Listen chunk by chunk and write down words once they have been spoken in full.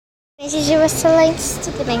Gente, excelentes,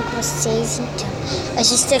 tudo bem com vocês? Então,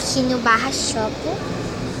 hoje estou aqui no Barra Shopping,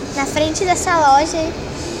 na frente dessa loja,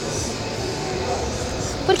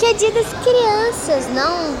 porque é dia das crianças,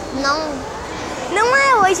 não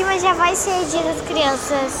é hoje, mas já vai ser dia das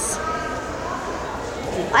crianças.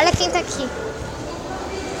 Olha quem tá aqui.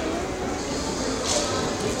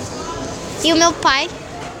 E o meu pai.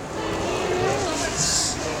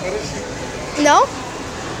 Não?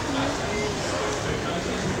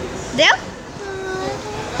 Deu?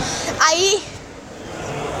 Aí.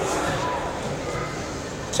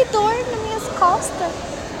 Que dor nas minhas costas.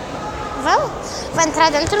 Vamos? Vou entrar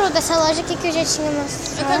dentro dessa loja aqui que eu já tinha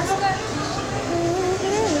mostrado.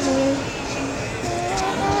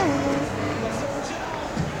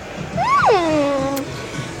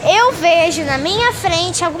 Eu vejo na minha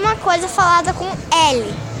frente alguma coisa falada com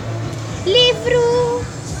L. Livro.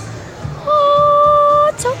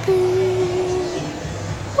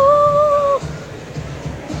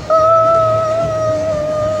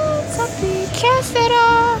 Que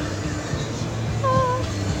será?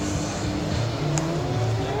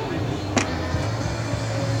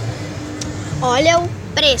 Olha o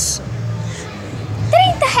preço.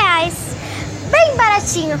 R$30. Bem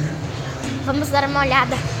baratinho. Vamos dar uma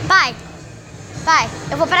olhada. Pai,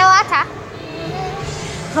 eu vou pra lá, tá?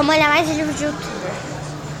 Vamos olhar mais livro de youtuber.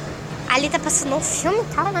 Ali tá passando um filme e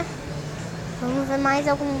tal, né? Vamos ver mais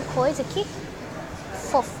alguma coisa aqui.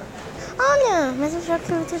 Fofa. Olha, mas o jogo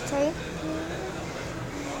que eu tem.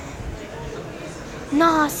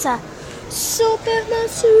 Nossa, super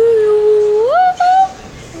macio.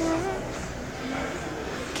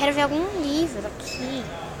 Quero ver algum livro aqui.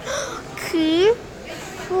 Que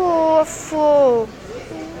fofo.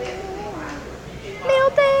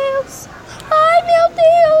 Meu Deus. Ai, meu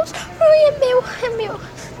Deus. Ai, é meu.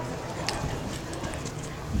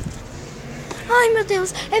 Ai, meu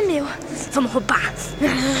Deus, é meu. Vamos roubar.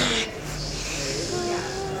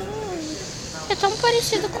 É tão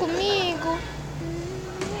parecido comigo.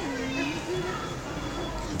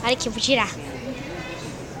 Olha aqui, eu vou tirar.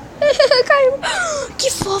 Caiu. Que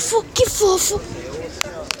fofo.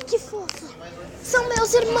 São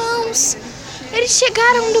meus irmãos. Eles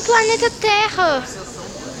chegaram do planeta Terra.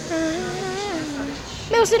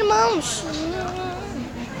 Meus irmãos.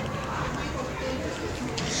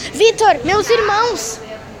 Vitor, meus irmãos.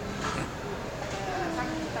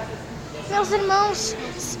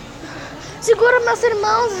 Segura meus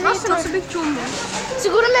irmãos, Vitor. Nossa, não sabia que tinha um.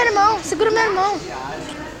 Segura meu irmão.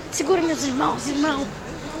 Segura meus irmão.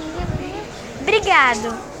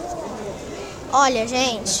 Obrigado. Olha,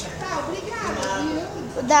 gente.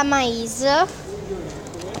 O da Maísa.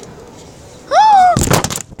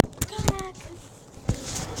 Caraca.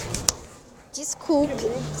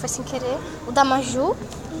 Desculpe, foi sem querer. O da Maju.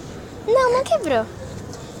 Não quebrou.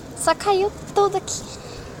 Só caiu todo aqui.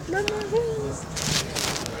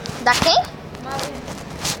 Da quem?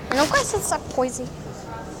 Eu não conheço essa coisa aí.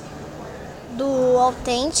 Do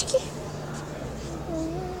Authentic.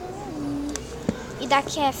 E da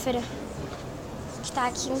Kéfera, que tá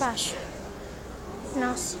aqui embaixo.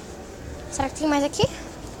 Nossa. Será que tem mais aqui?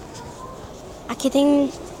 Aqui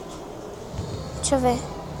tem... Deixa eu ver.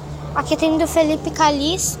 Aqui tem do Felipe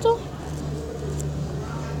Calisto.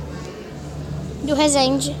 Do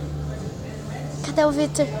Rezende. Cadê o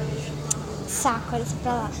Vitor? Saco, olha isso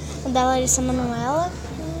pra lá. O da Larissa Manoela.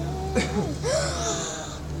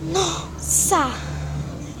 Nossa!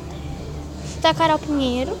 Da Carol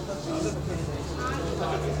Pinheiro.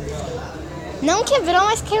 Não quebrou,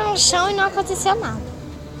 mas caiu no chão e não aconteceu nada.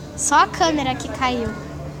 Só a câmera que caiu.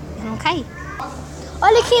 Eu não caí.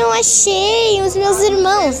 Olha quem eu achei, os meus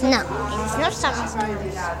irmãos. Não, eles não são meus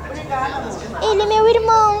irmãos. Ele é meu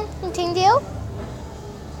irmão, entendeu?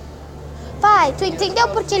 Pai, tu entendeu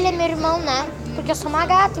porque ele é meu irmão, né? Porque eu sou uma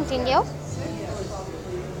gata, entendeu?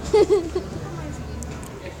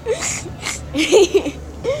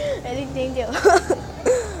 Ele entendeu.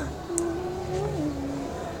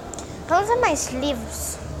 Vamos ver mais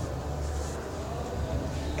livros.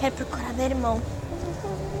 Quero procurar meu irmão.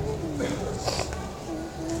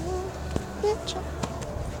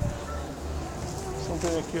 Só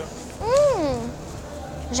tem aqui, ó.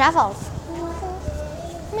 Já volto.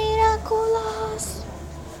 Miraculous.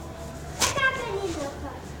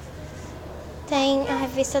 Tem a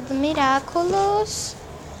revista do Miraculous.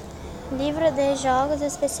 Livro de jogos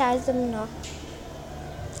especiais do Dominó.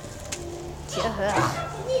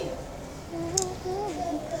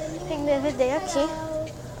 Tem DVD aqui.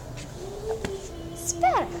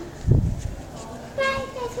 Espera.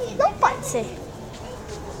 Não pode ser.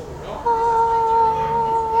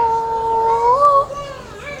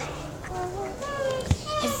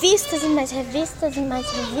 revistas e mais revistas e mais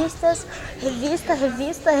revistas. Revista,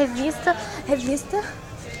 revista, revista, revista.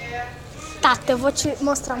 Tá, eu vou te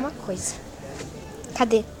mostrar uma coisa.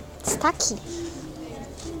 Cadê? Está aqui.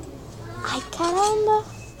 Ai, caramba.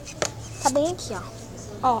 Tá bem aqui, ó.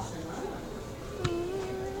 Ó.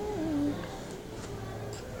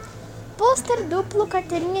 Pôster duplo,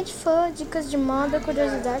 carteirinha de fã, dicas de moda,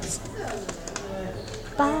 curiosidades.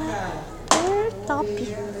 Super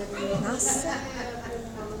top. Nossa.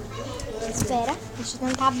 Espera, deixa eu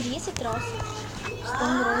tentar abrir esse troço. Isso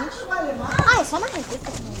tão grande. Ah, é só uma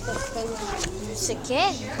revista. Você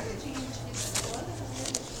quer?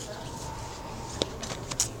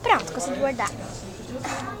 Pronto, consegui guardar.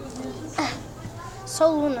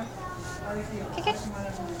 Sou Luna. O que é?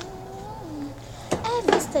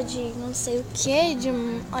 É vista de não sei o que, de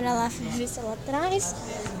olha lá, vista lá atrás.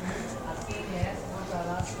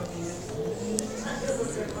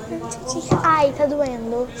 Ai, tá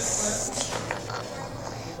doendo.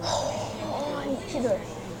 Ai, que dor.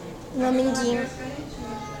 Meu amiguinho.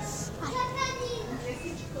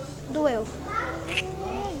 Doeu.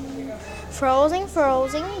 Frozen,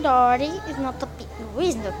 Dory is not a pia.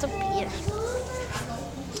 Is not a pia.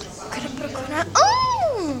 Quero procurar.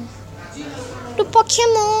 Do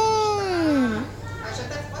Pokémon.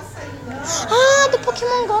 Ah, do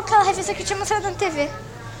Pokémon Go, aquela revista que tinha mostrado na TV.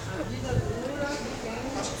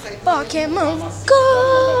 Pokémon Go.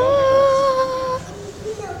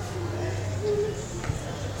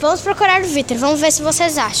 Vamos procurar o Victor. Vamos ver se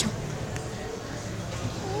vocês acham.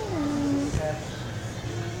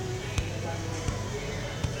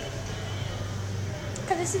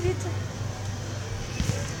 Cadê esse Victor?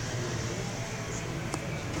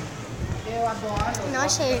 Eu adoro. Não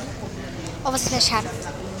achei ele. Ou vocês acharam?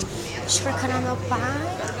 Deixa eu procurar meu pai.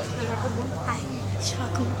 Ai, deixa eu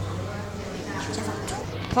falar com... Já volto.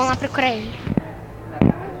 Vamos lá procurar ele.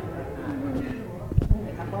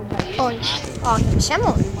 Onde? Ó, me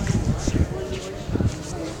chamou.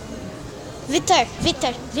 Victor,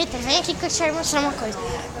 vem aqui que eu quero mostrar uma coisa.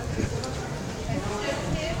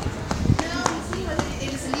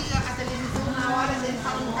 Eles ligam a televisão na hora dele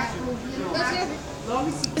falar no cachorro.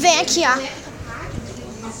 Vem aqui, ó.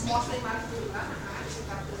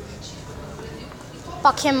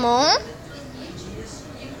 Pokémon.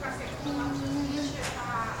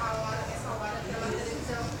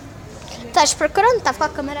 Tá te procurando? Tá com a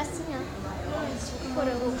câmera assim, ó.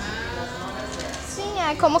 Sim,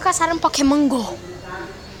 é como caçar um Pokémon Go.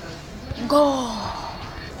 Go.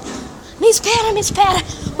 Me espera.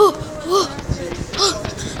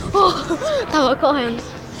 Tava correndo.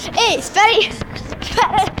 Ei, espera aí.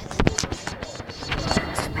 Espera.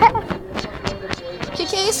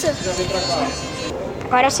 Que é isso?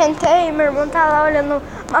 Agora eu sentei e meu irmão tá lá olhando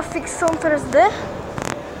uma ficção 3D.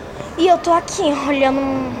 E eu tô aqui olhando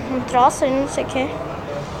um troço ali, não sei o que.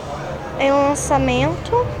 É um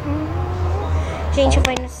lançamento. Gente, eu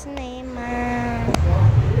vou ir no cinema.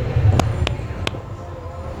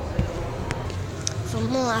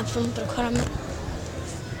 Vamos lá, vamos procurar meu...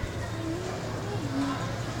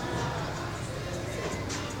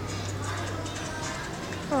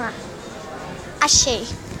 Vamos lá. Achei.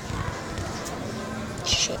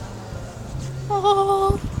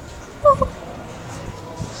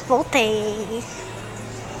 Voltei.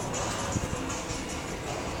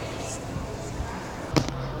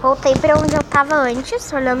 Voltei pra onde eu tava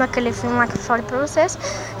antes, olhando aquele filme lá que eu falei pra vocês.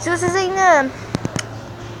 Se vocês ainda...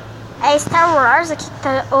 É Star Wars, aqui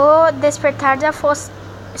tá O Despertar da Força...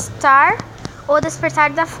 O Despertar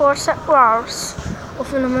da Força Wars. O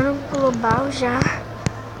fenômeno global já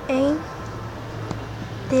em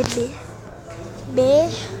DVD.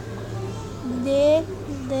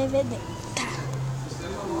 Tá.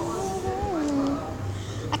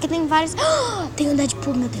 Aqui tem vários... tem o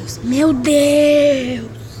Deadpool, meu Deus. Meu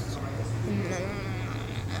Deus!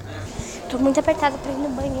 Tô muito apertada pra ir no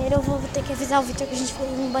banheiro. Eu vou ter que avisar o Victor que a gente foi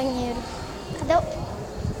ir no banheiro. Cadê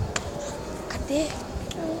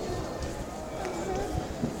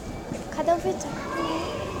o Victor?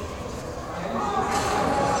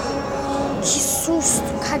 Que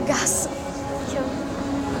susto, cagaço.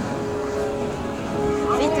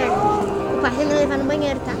 Victor, o pai vai me levar no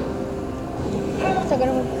banheiro, tá? Tô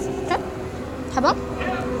gravando. Tá bom?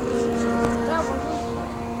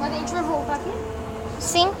 Quando a gente vai voltar aqui?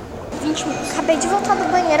 Sim. 20 minutos. Acabei de voltar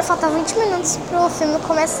do banheiro, faltam 20 minutos pro filme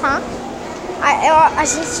começar. A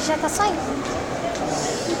gente já tá saindo.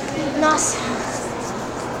 Nossa.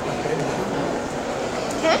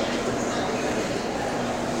 Quê?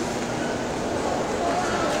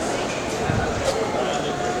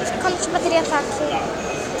 Quanto de bateria tá aqui?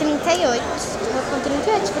 38. Tô com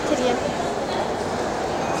 38 de bateria.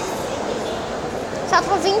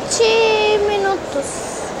 Faltam 20 minutos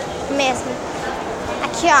mesmo.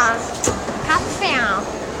 Aqui, ó. Café.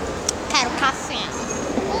 Quero café.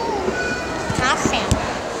 Café.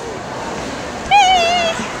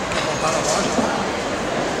 Voltar na loja?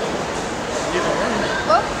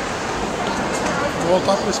 Vou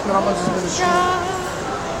voltar para esperar mais uns minutinhos. Já.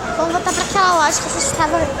 Vamos voltar pra aquela loja que a gente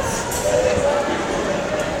estava antes.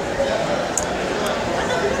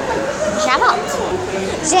 Já volto.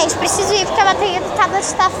 Gente, preciso ir porque a bateria do tablet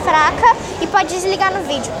está fraca e pode desligar no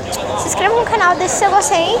vídeo. Se inscreva no canal, deixe seu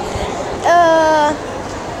gostei.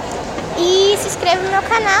 E se inscreva no meu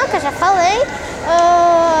canal, que eu já falei.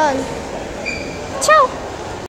 Tchau!